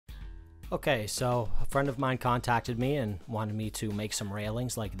Okay, so a friend of mine contacted me and wanted me to make some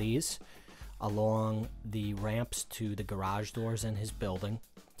railings like these along the ramps to the garage doors in his building.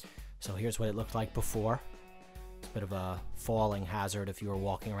 So here's what it looked like before. It's a bit of a falling hazard if you were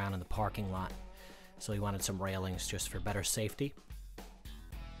walking around in the parking lot. So he wanted some railings just for better safety.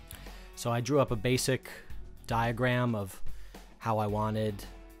 So I drew up a basic diagram of how I wanted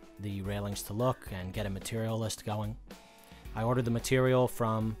the railings to look and get a material list going. I ordered the material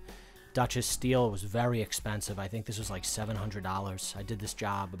from Dutch's Steel. It was very expensive. I think this was like $700. I did this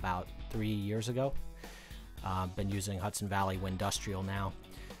job about 3 years ago. Been using Hudson Valley Windustrial now.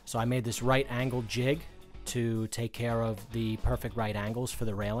 So I made this right angle jig to take care of the perfect right angles for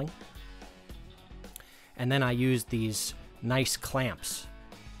the railing. And then I used these nice clamps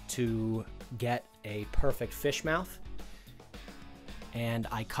to get a perfect fish mouth. And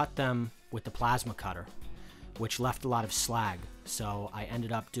I cut them with the plasma cutter, which left a lot of slag. So I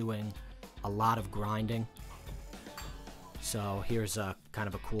ended up doing a lot of grinding. So here's a kind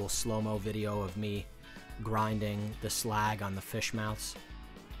of a cool slow-mo video of me grinding the slag on the fish mouths.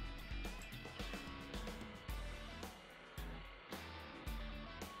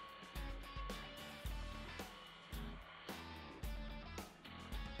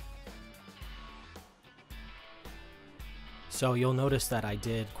 So you'll notice that I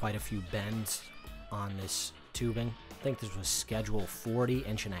did quite a few bends on this tubing. I think this was schedule 40 1.5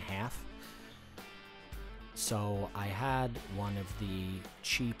 inch. So I had one of the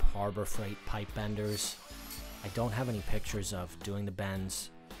cheap Harbor Freight pipe benders. I don't have any pictures of doing the bends,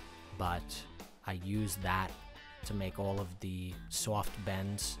 but I used that to make all of the soft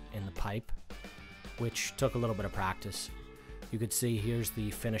bends in the pipe, which took a little bit of practice. You could see here's the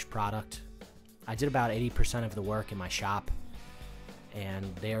finished product. I did about 80% of the work in my shop,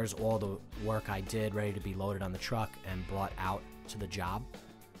 and there's all the work I did ready to be loaded on the truck and brought out to the job.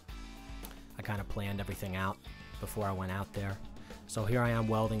 I kind of planned everything out before I went out there. So here I am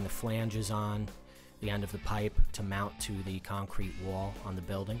welding the flanges on the end of the pipe to mount to the concrete wall on the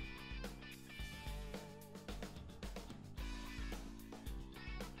building.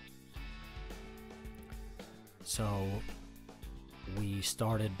 So we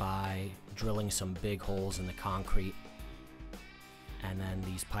started by drilling some big holes in the concrete, and then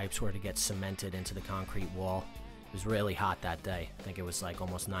these pipes were to get cemented into the concrete wall. It was really hot that day. I think it was like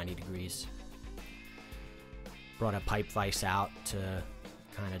almost 90 degrees. Brought a pipe vise out to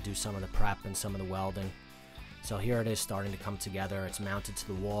kind of do some of the prep and some of the welding. So here it is starting to come together. It's mounted to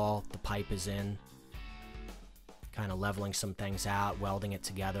the wall. The pipe is in. Kind of leveling some things out, welding it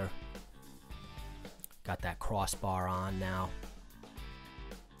together. Got that crossbar on now.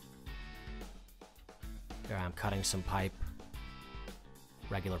 There I'm cutting some pipe.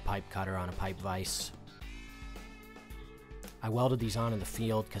 Regular pipe cutter on a pipe vise. I welded these on in the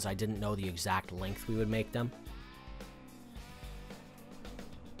field because I didn't know the exact length we would make them.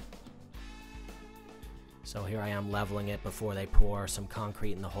 So here I am leveling it before they pour some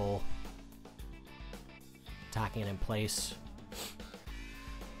concrete in the hole. Tacking it in place.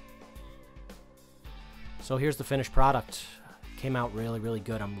 So here's the finished product. Came out really, really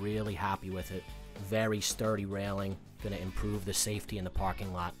good. I'm really happy with it. Very sturdy railing. Going to improve the safety in the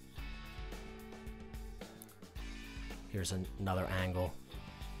parking lot. Here's another angle.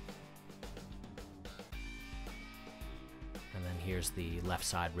 And then here's the left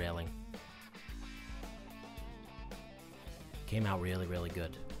side railing. Came out really, really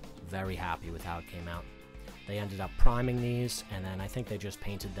good. Very happy with how it came out. They ended up priming these, and then I think they just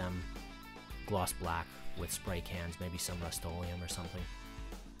painted them gloss black with spray cans, maybe some Rust-Oleum or something.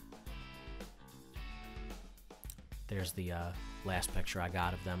 There's the last picture I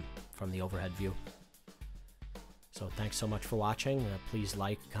got of them from the overhead view. So thanks so much for watching. Please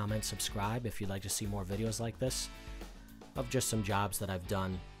like, comment, subscribe if you'd like to see more videos like this of just some jobs that I've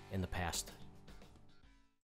done in the past.